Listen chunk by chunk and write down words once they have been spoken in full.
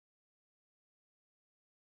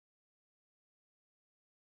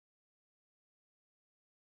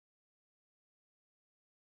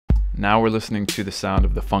Now we're listening to the sound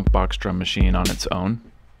of the funk box drum machine on its own.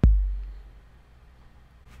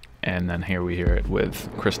 And then here we hear it with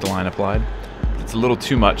Crystalline applied. It's a little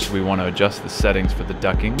too much, so we want to adjust the settings for the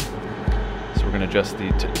ducking. So we're going to adjust the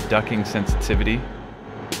ducking sensitivity.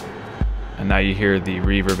 And now you hear the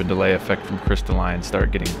reverb and delay effect from Crystalline start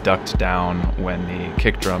getting ducked down when the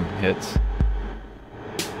kick drum hits.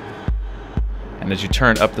 And as you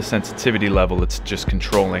turn up the sensitivity level, it's just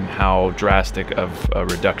controlling how drastic of a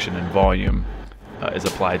reduction in volume is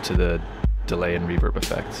applied to the delay and reverb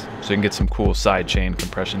effects. So you can get some cool sidechain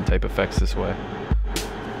compression type effects this way.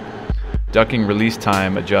 Ducking release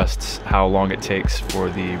time adjusts how long it takes for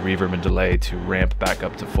the reverb and delay to ramp back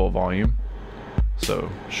up to full volume. So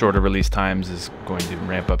shorter release times is going to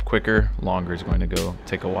ramp up quicker, longer is going to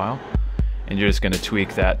take a while. And you're just going to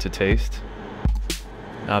tweak that to taste.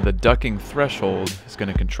 Now the ducking threshold is going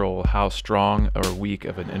to control how strong or weak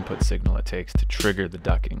of an input signal it takes to trigger the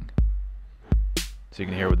ducking. So you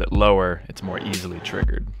can hear with it lower, it's more easily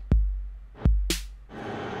triggered.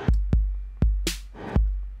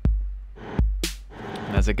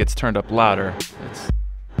 And as it gets turned up louder,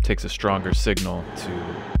 it takes a stronger signal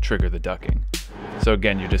to trigger the ducking. So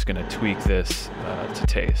again, you're just going to tweak this to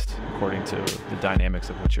taste according to the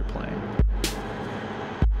dynamics of what you're playing.